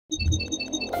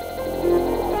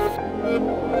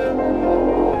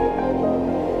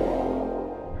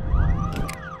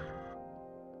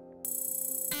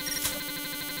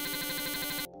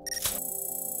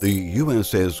The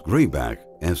USS Grayback,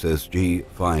 SSG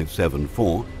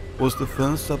 574, was the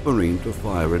first submarine to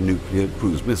fire a nuclear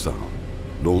cruise missile.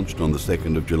 Launched on the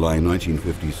 2nd of July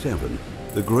 1957,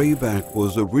 the Grayback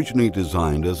was originally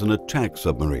designed as an attack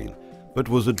submarine, but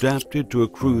was adapted to a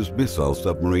cruise missile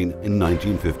submarine in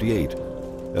 1958.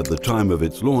 At the time of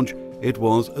its launch, it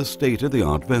was a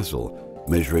state-of-the-art vessel,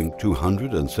 measuring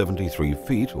 273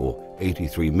 feet or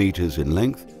 83 meters in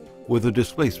length, with a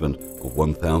displacement of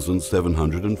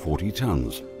 1,740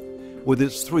 tons. With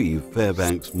its 3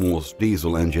 Fairbanks-Morse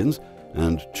diesel engines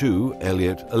and 2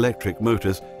 Elliott electric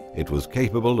motors, it was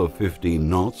capable of 15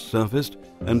 knots surfaced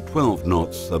and 12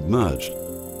 knots submerged.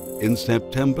 In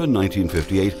September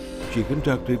 1958, she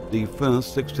conducted the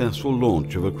first successful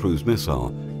launch of a cruise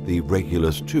missile, the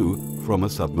Regulus II, from a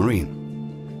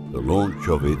submarine. The launch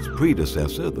of its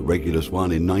predecessor, the Regulus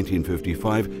I, in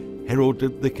 1955,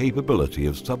 heralded the capability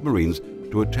of submarines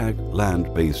to attack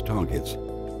land-based targets.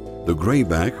 The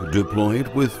Grayback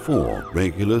deployed with 4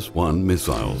 Regulus I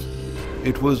missiles.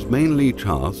 It was mainly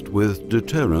tasked with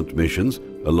deterrent missions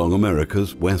along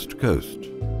America's west coast.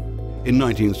 In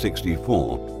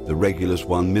 1964, the Regulus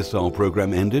I missile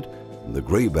program ended and the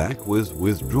Grayback was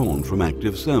withdrawn from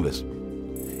active service.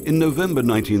 In November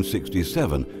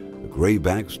 1967, the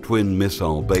Grayback's twin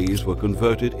missile bays were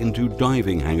converted into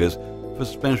diving hangars for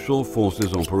Special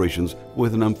Forces operations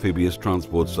with an amphibious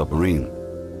transport submarine.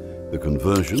 The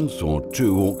conversion saw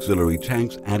 2 auxiliary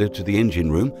tanks added to the engine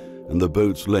room, and the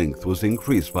boat's length was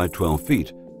increased by 12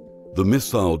 feet. The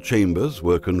missile chambers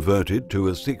were converted to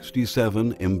a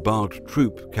 67 embarked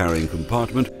troop carrying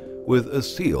compartment with a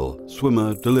SEAL,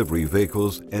 Swimmer Delivery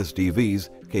Vehicles (SDVs)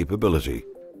 capability.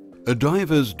 A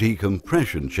diver's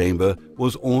decompression chamber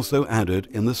was also added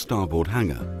in the starboard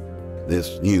hangar.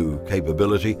 This new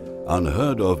capability,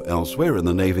 unheard of elsewhere in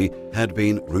the Navy, had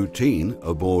been routine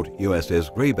aboard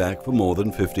USS Grayback for more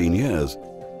than 15 years.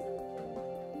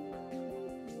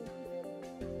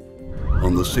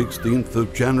 On the 16th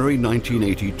of January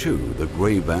 1982, the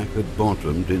Grayback had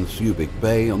bottomed in Subic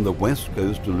Bay on the west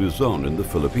coast of Luzon in the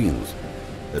Philippines.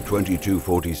 At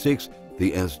 22:46,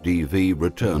 the SDV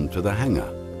returned to the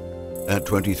hangar. At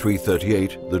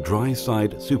 23:38, the dry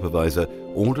side supervisor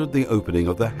ordered the opening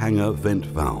of the hangar vent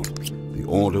valve. The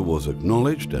order was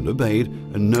acknowledged and obeyed,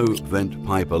 and no vent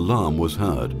pipe alarm was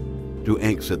heard. To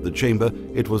exit the chamber,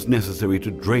 it was necessary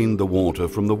to drain the water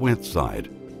from the wet side.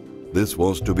 This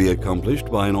was to be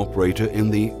accomplished by an operator in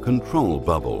the control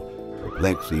bubble, a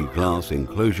plexiglass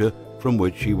enclosure from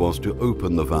which he was to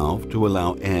open the valve to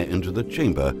allow air into the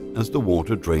chamber as the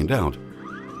water drained out.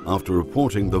 After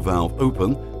reporting the valve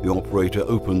open, the operator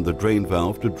opened the drain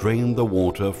valve to drain the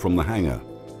water from the hangar.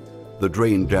 The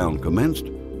drain down commenced,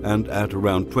 and at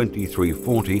around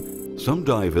 23:40, some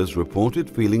divers reported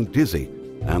feeling dizzy,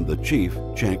 and the chief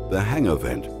checked the hangar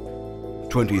vent.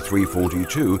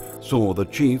 23:42 saw the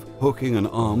chief hooking an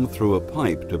arm through a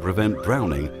pipe to prevent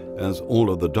drowning as all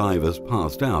of the divers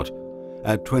passed out.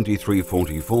 At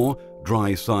 23:44,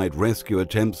 dry side rescue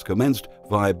attempts commenced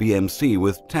via BMC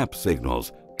with tap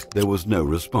signals. There was no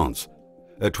response.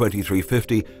 At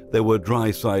 23:50, there were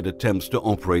dry side attempts to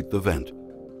operate the vent.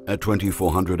 At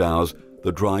 2400 hours,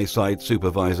 the dry side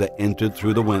supervisor entered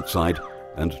through the wet side,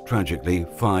 and tragically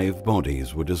 5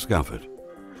 bodies were discovered.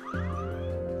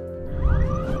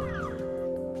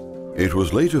 It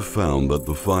was later found that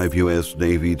the 5 U.S.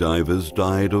 Navy divers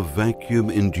died of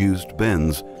vacuum-induced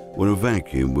bends when a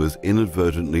vacuum was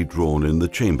inadvertently drawn in the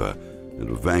chamber, and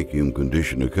a vacuum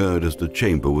condition occurred as the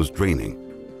chamber was draining.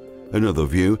 Another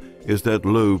view is that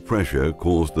low pressure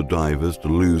caused the divers to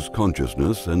lose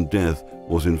consciousness, and death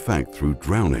was in fact through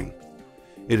drowning.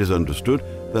 It is understood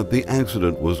that the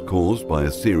accident was caused by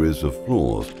a series of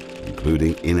flaws,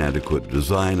 including inadequate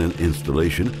design and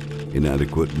installation,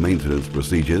 inadequate maintenance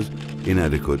procedures,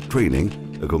 inadequate training,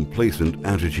 a complacent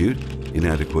attitude,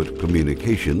 inadequate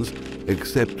communications,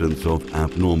 acceptance of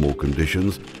abnormal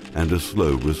conditions, and a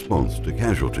slow response to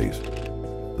casualties.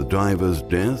 The divers'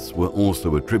 deaths were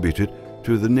also attributed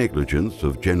to the negligence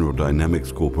of General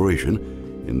Dynamics Corporation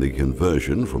in the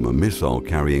conversion from a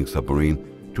missile-carrying submarine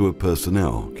to a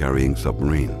personnel-carrying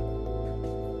submarine.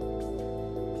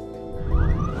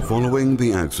 Following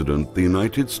the accident, the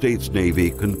United States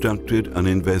Navy conducted an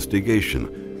investigation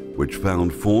which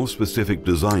found 4 specific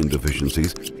design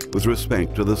deficiencies with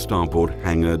respect to the starboard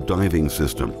hangar diving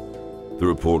system. The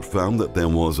report found that there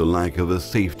was a lack of a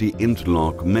safety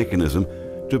interlock mechanism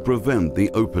to prevent the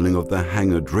opening of the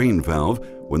hangar drain valve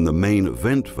when the main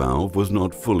vent valve was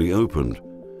not fully opened.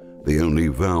 The only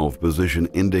valve position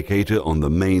indicator on the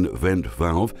main vent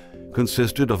valve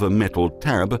consisted of a metal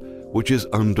tab which is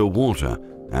underwater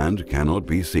and cannot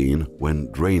be seen when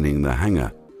draining the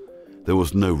hangar. there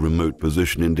was no remote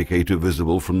position indicator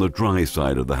visible from the dry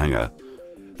side of the hangar.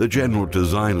 The general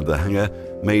design of the hangar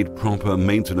made proper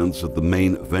maintenance of the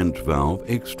main vent valve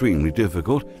extremely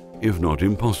difficult, if not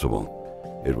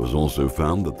impossible. It was also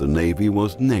found that the Navy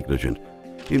was negligent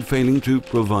in failing to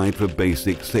provide for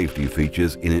basic safety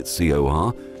features in its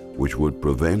COR, which would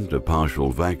prevent a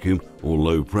partial vacuum or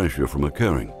low pressure from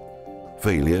occurring.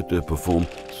 Failure to perform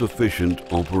sufficient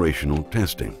operational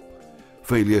testing.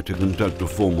 Failure to conduct a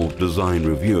formal design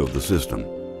review of the system.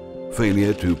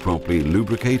 Failure to properly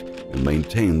lubricate and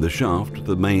maintain the shaft of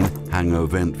the main hangar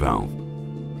vent valve.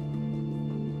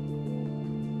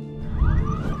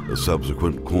 A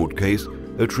subsequent court case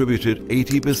attributed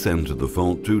 80% of the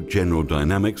fault to General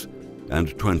Dynamics and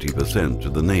 20% to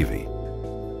the Navy.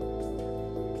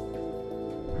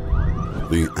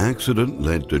 The accident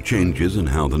led to changes in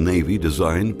how the Navy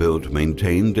designed, built,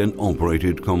 maintained, and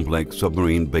operated complex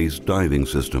submarine-based diving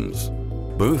systems.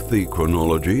 Both the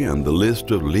chronology and the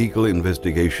list of legal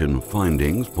investigation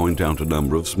findings point out a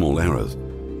number of small errors.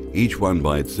 Each one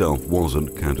by itself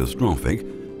wasn't catastrophic,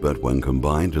 but when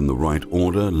combined in the right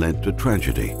order led to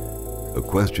tragedy. A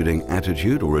questioning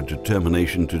attitude or a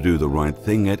determination to do the right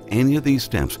thing at any of these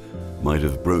steps might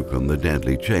have broken the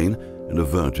deadly chain and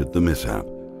averted the mishap.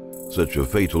 Such a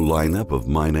fatal lineup of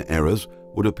minor errors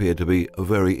would appear to be a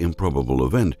very improbable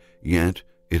event, yet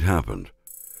it happened.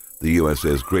 The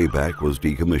USS Greyback was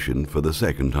decommissioned for the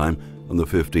second time on the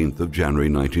 15th of January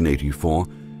 1984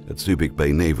 at Subic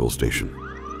Bay Naval Station.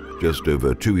 Just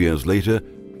over 2 years later,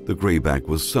 the Greyback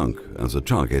was sunk as a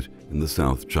target in the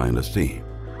South China Sea.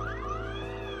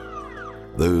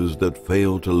 Those that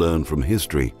fail to learn from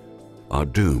history are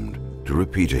doomed to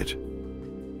repeat it.